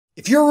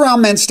If you're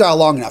around men's style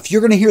long enough,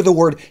 you're going to hear the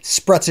word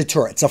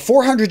Sprezzatura. It's a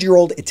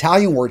 400-year-old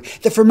Italian word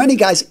that for many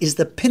guys is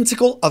the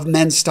pinnacle of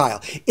men's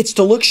style. It's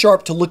to look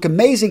sharp, to look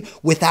amazing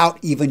without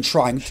even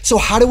trying. So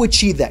how to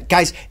achieve that?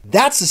 Guys,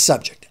 that's the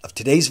subject of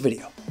today's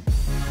video.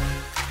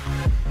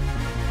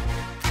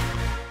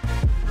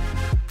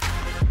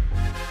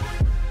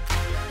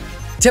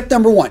 Tip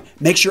number one,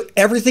 make sure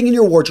everything in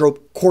your wardrobe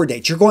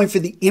coordinates. You're going for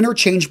the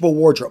interchangeable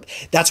wardrobe.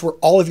 That's where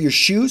all of your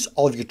shoes,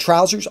 all of your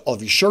trousers, all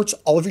of your shirts,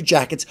 all of your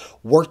jackets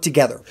work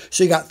together.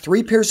 So you got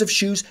 3 pairs of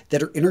shoes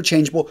that are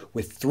interchangeable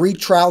with 3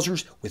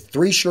 trousers, with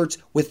 3 shirts,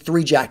 with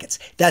 3 jackets.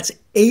 That's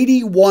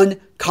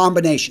 81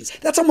 combinations.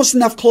 That's almost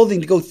enough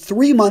clothing to go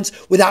 3 months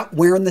without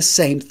wearing the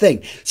same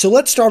thing. So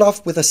let's start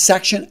off with a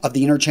section of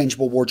the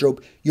interchangeable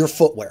wardrobe, your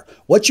footwear.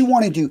 What you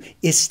want to do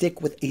is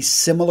stick with a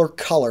similar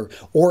color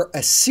or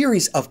a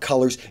series of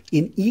colors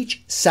in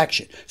each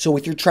section. So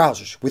with your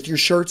trousers, with your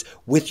shirts,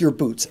 with your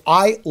boots.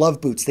 I love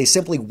boots. They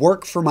simply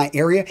work for my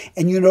area.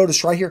 And you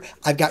notice right here,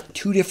 I've got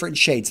 2 different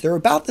shades. They're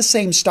about the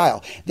same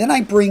style. Then I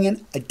bring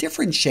in a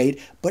different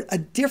shade, but a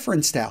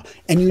different style.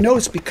 And you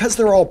notice because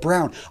they're all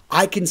brown,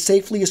 I can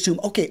safely assume,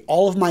 okay,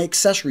 all of my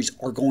accessories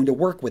are going to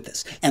work with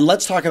this. And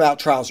let's talk about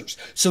trousers.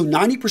 So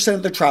 90%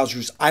 of the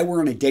trousers I wear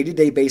on a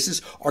day-to-day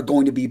basis are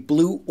going to be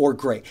blue or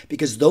gray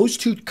because those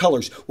 2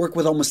 colors work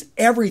with almost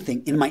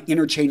everything in my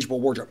interchangeable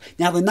wardrobe.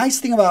 Now, the nice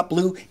thing about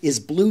blue is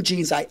blue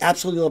jeans. I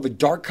absolutely love a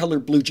dark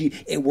colored blue jean.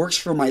 It works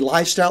for my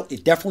lifestyle.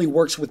 It definitely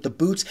works with the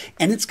boots,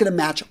 and it's going to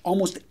match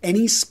almost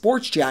any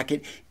sports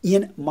jacket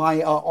in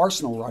my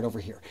arsenal right over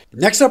here.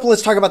 Next up,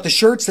 let's talk about the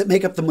shirts that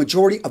make up the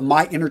majority of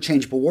my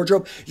interchangeable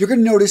wardrobe. You're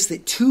going to notice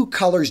that 2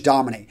 colors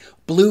dominate,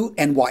 blue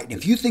and white. And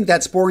if you think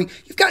that's boring,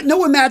 you've got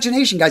no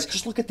imagination, guys.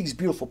 Just look at these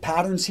beautiful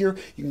patterns here.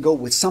 You can go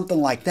with something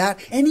like that.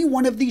 Any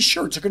one of these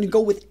shirts are going to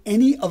go with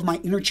any of my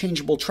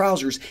interchangeable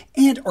trousers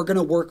and are going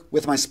to work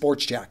with my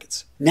sports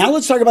jackets. Now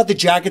let's talk about the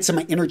jackets in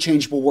my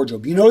interchangeable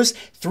wardrobe. You notice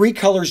 3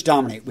 colors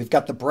dominate. We've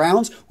got the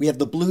browns, we have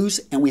the blues,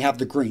 and we have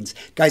the greens.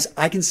 Guys,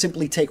 I can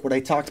simply take what I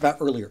talked about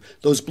earlier,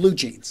 those blue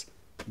jeans,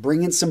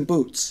 bring in some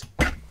boots,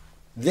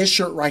 this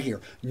shirt right here.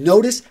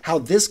 Notice how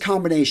this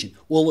combination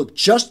will look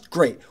just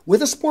great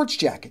with a sports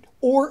jacket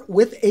or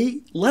with a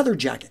leather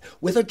jacket,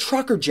 with a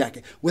trucker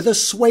jacket, with a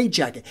suede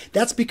jacket.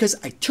 That's because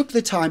I took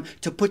the time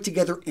to put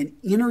together an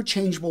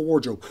interchangeable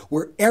wardrobe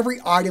where every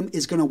item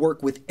is going to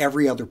work with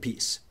every other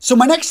piece. So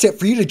my next tip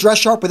for you to dress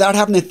sharp without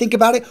having to think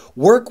about it,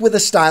 work with a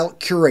style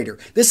curator.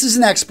 This is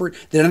an expert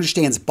that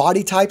understands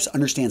body types,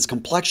 understands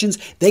complexions.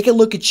 They can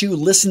look at you,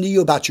 listen to you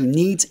about your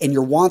needs and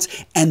your wants,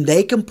 and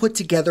they can put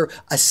together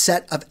a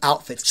set of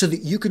outfits so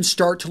that you can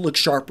start to look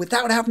sharp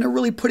without having to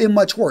really put in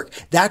much work.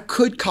 That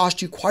could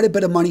cost you quite a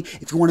bit of money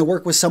if you want to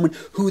work with someone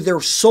who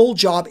their sole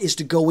job is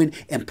to go in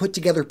and put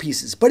together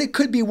pieces, but it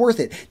could be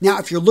worth it. Now,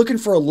 if you're looking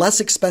for a less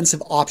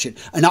expensive option,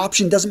 an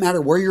option doesn't matter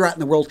where you're at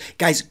in the world,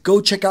 guys, go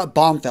check out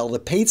Bombfell, the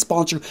paid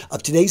sponsor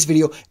of today's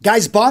video.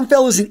 Guys,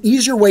 Bombfell is an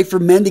easier way for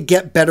men to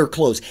get better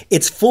clothes.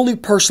 It's fully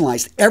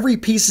personalized. Every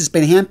piece has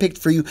been handpicked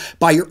for you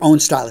by your own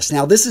stylist.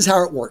 Now, this is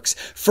how it works.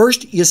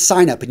 First, you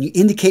sign up and you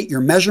indicate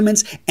your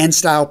measurements and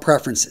style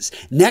preferences.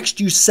 Next,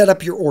 you set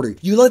up your order.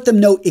 You let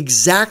them know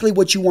exactly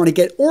what you want to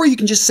get, or you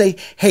can just say,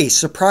 hey,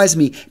 surprise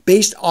me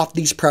based off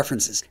these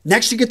preferences.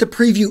 Next, you get the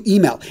preview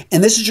email,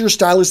 and this is your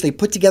stylist. They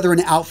put together an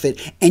outfit,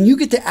 and you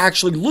get to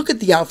actually look at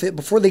the outfit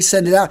before they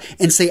send it out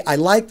and say, I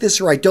like this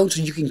or I don't,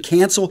 so you can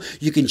cancel,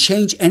 you can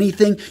change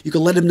anything, you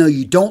can let them know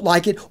you don't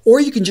like it,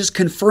 or you can just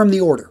confirm the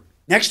order.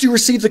 Next, you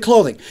receive the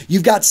clothing.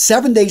 You've got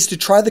 7 days to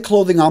try the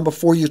clothing on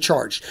before you're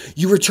charged.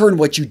 You return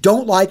what you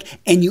don't like,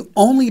 and you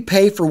only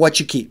pay for what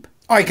you keep.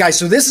 All right, guys,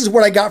 so this is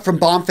what I got from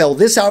Bombfell.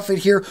 This outfit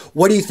here,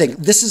 what do you think?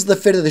 This is the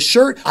fit of the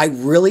shirt. I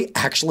really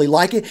actually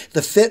like it.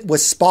 The fit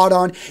was spot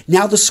on.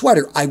 Now the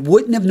sweater, I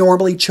wouldn't have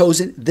normally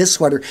chosen this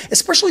sweater,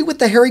 especially with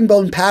the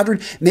herringbone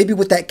pattern, maybe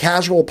with that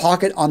casual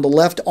pocket on the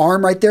left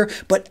arm right there,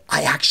 but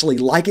I actually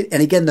like it.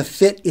 And again, the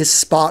fit is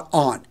spot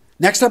on.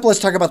 Next up, let's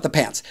talk about the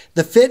pants.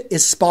 The fit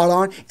is spot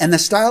on and the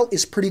style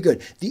is pretty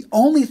good. The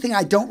only thing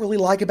I don't really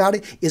like about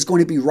it is going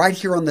to be right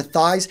here on the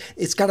thighs.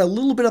 It's got a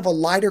little bit of a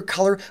lighter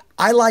color.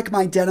 I like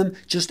my denim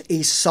just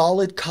a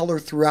solid color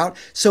throughout.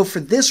 So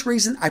for this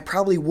reason, I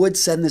probably would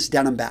send this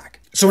denim back.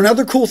 So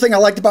another cool thing I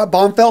liked about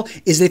Bombfell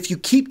is if you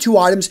keep 2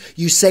 items,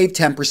 you save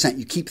 10%.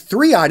 You keep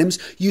 3 items,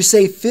 you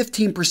save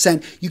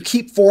 15%. You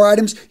keep 4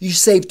 items, you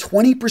save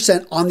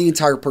 20% on the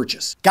entire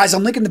purchase. Guys,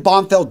 I'm linking to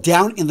Bombfell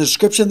down in the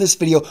description of this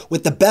video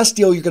with the best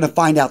deal you're going to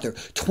find out there.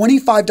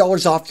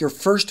 $25 off your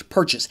first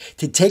purchase.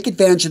 To take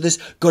advantage of this,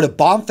 go to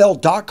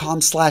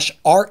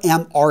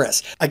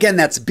bombfell.com/RMRS. Again,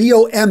 that's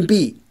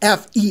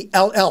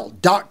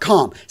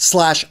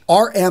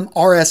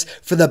BOMBFELL.com/RMRS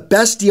for the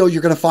best deal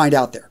you're going to find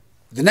out there.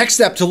 The next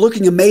step to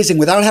looking amazing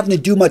without having to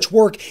do much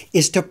work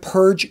is to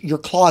purge your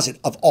closet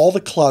of all the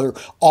clutter,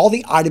 all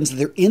the items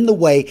that are in the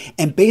way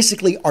and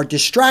basically are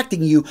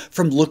distracting you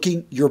from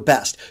looking your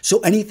best. So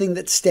anything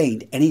that's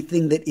stained,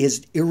 anything that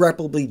is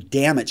irreparably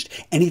damaged,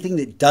 anything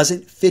that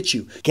doesn't fit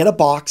you, get a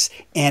box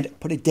and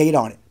put a date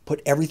on it.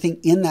 put everything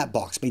in that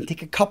box. Maybe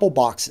take a couple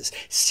boxes,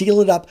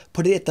 seal it up,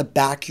 put it at the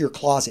back of your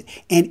closet.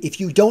 And if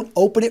you don't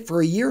open it for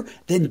a year,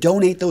 then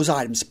donate those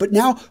items. But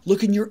now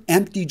look in your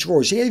empty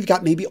drawers. Yeah, you've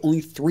got maybe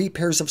only 3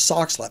 pairs of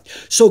socks left.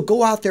 So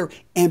go out there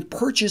and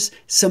purchase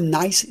some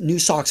nice new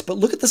socks. But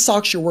look at the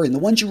socks you're wearing, the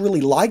ones you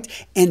really liked,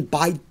 and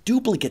buy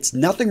duplicates.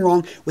 Nothing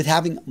wrong with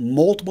having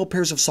multiple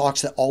pairs of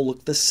socks that all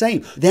look the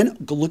same. Then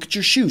go look at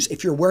your shoes.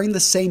 If you're wearing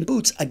the same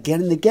boots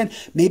again and again,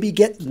 maybe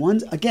get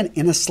one again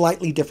in a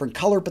slightly different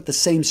color, but the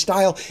same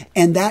style.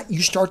 And that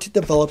you start to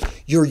develop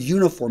your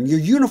uniform. Your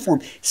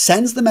uniform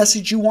sends the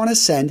message you want to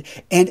send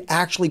and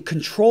actually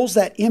controls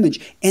that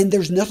image. And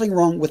there's nothing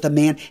wrong with a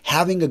man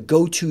having a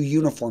go-to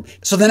uniform.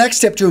 So the next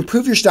tip to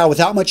improve your style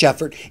without much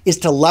effort is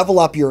to level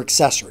up your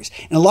accessories.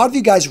 And a lot of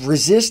you guys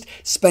resist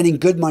spending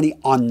good money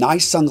on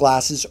nice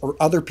sunglasses or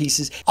other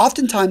pieces.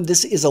 Oftentimes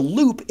this is a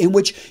loop in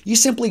which you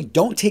simply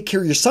don't take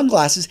care of your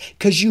sunglasses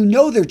because you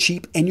know they're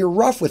cheap and you're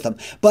rough with them.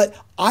 But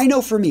I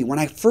know for me, when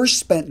I first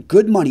spent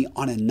good money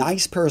on a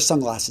nice pair of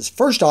sunglasses,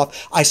 first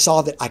off, I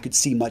saw that I could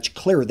see much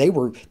clearer. They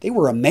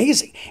were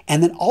amazing.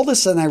 And then all of a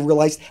sudden I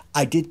realized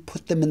I did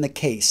put them in the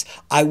case.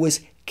 I was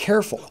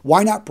careful.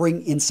 Why not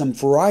bring in some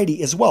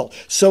variety as well?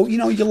 So,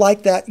 you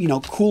like that,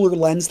 cooler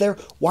lens there.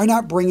 Why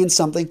not bring in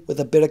something with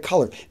a bit of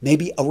color?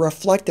 Maybe a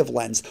reflective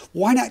lens.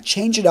 Why not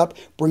change it up,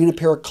 bring in a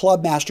pair of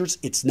Club Masters?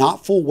 It's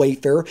not full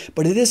Wayfarer,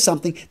 but it is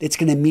something that's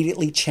going to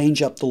immediately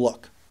change up the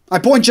look. My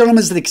point,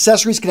 gentlemen, is that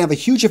accessories can have a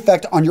huge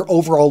effect on your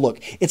overall look.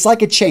 It's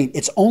like a chain.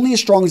 It's only as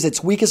strong as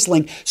its weakest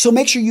link, so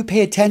make sure you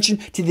pay attention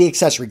to the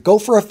accessory. Go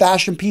for a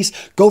fashion piece,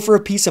 go for a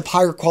piece of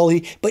higher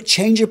quality, but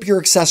change up your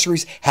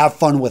accessories, have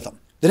fun with them.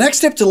 The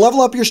next tip to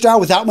level up your style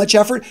without much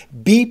effort,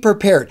 be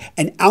prepared.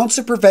 An ounce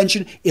of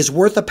prevention is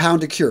worth a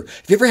pound of cure.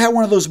 Have you ever had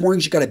one of those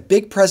mornings you got a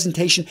big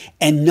presentation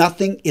and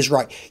nothing is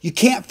right? You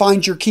can't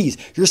find your keys.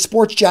 Your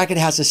sports jacket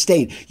has a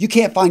stain. You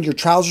can't find your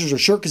trousers or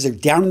shirt because they're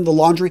down in the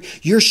laundry.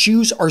 Your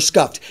shoes are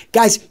scuffed.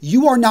 Guys,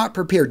 you are not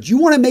prepared. You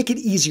want to make it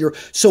easier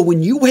so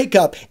when you wake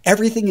up,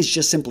 everything is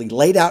just simply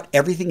laid out.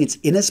 Everything is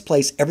in its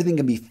place. Everything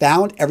can be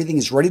found. Everything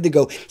is ready to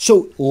go.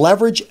 So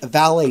leverage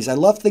valets. I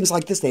love things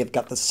like this. They've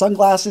got the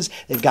sunglasses.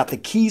 They've got the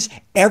keys.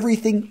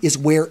 Everything is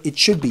where it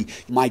should be.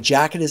 My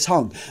jacket is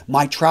hung.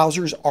 My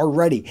trousers are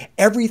ready.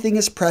 Everything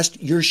is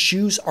pressed. Your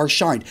shoes are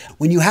shined.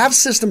 When you have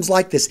systems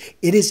like this,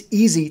 it is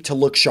easy to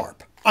look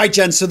sharp. All right,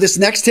 Jen, so this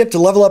next tip to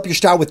level up your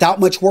style without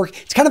much work,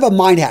 it's kind of a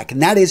mind hack,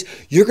 and that is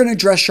you're going to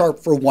dress sharp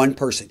for one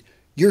person.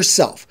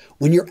 Yourself.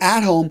 When you're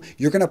at home,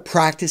 you're going to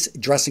practice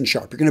dressing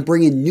sharp. You're going to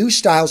bring in new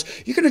styles.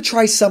 You're going to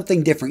try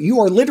something different. You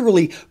are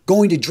literally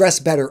going to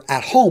dress better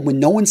at home when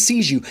no one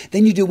sees you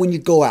than you do when you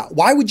go out.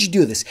 Why would you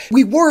do this?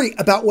 We worry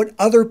about what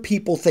other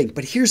people think,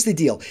 but here's the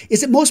deal, is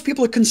that most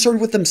people are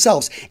concerned with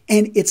themselves,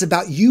 and it's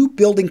about you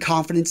building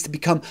confidence to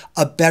become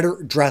a better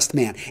dressed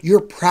man. You're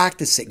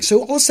practicing.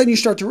 So all of a sudden you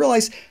start to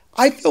realize,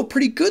 I feel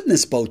pretty good in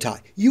this bow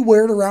tie. You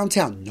wear it around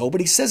town.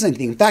 Nobody says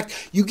anything. In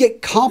fact, you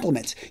get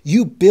compliments.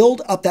 You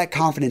build up that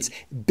confidence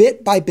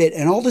bit by bit,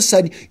 and all of a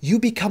sudden, you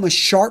become a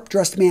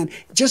sharp-dressed man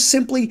just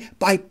simply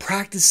by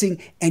practicing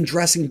and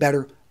dressing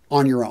better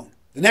on your own.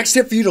 The next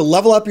tip for you to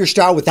level up your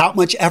style without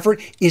much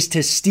effort is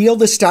to steal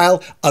the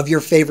style of your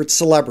favorite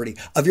celebrity,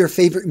 of your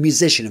favorite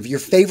musician, of your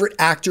favorite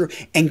actor.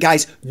 And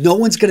guys, no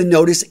one's going to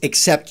notice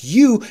except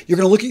you. You're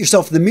going to look at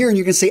yourself in the mirror and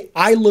you're going to say,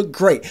 I look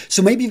great.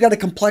 So maybe you've got a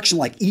complexion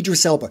like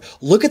Idris Elba.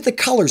 Look at the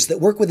colors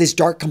that work with his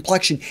dark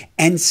complexion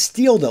and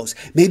steal those.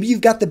 Maybe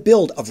you've got the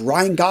build of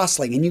Ryan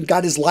Gosling and you've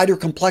got his lighter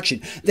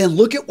complexion. Then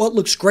look at what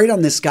looks great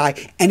on this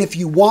guy. And if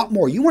you want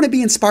more, you want to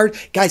be inspired,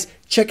 guys,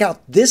 check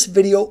out this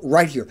video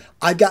right here.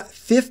 I've got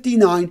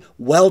 59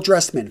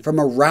 well-dressed men from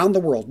around the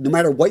world. No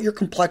matter what your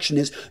complexion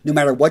is, no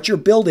matter what your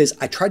build is,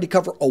 I tried to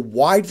cover a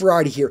wide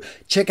variety here.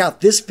 Check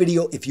out this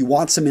video if you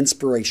want some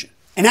inspiration.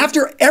 And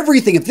after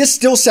everything, if this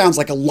still sounds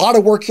like a lot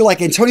of work, you're like,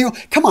 Antonio,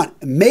 come on,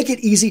 make it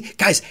easy.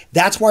 Guys,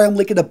 that's why I'm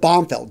linking to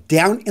Bombfell.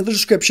 Down in the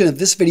description of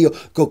this video,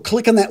 go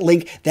click on that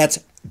link. That's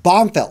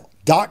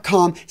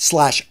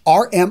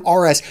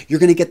bombfell.com/RMRS. You're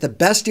going to get the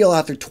best deal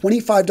out there,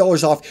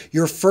 $25 off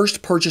your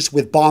first purchase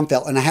with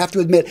Bombfell. And I have to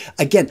admit,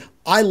 again,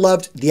 I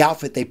loved the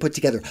outfit they put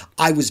together.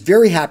 I was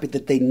very happy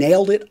that they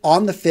nailed it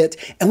on the fit.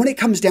 And when it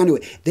comes down to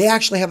it, they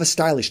actually have a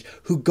stylist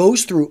who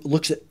goes through,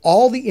 looks at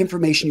all the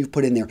information you've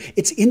put in there.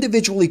 It's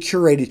individually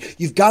curated.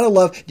 You've got to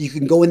love that you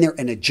can go in there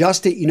and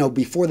adjust it,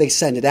 before they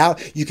send it out.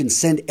 You can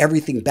send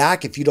everything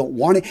back if you don't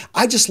want it.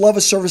 I just love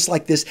a service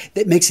like this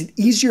that makes it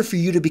easier for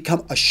you to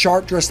become a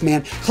sharp-dressed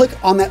man. Click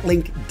on that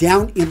link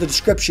down in the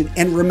description.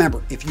 And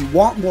remember, if you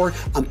want more,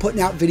 I'm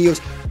putting out videos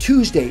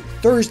Tuesday,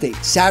 Thursday,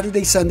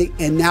 Saturday, Sunday,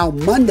 and now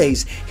Monday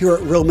here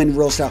at Real Men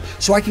Real Style,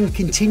 so I can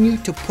continue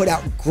to put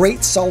out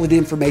great solid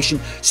information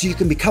so you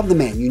can become the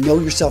man you know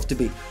yourself to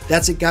be.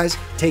 That's it, guys.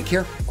 Take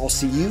care. I'll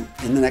see you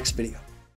in the next video.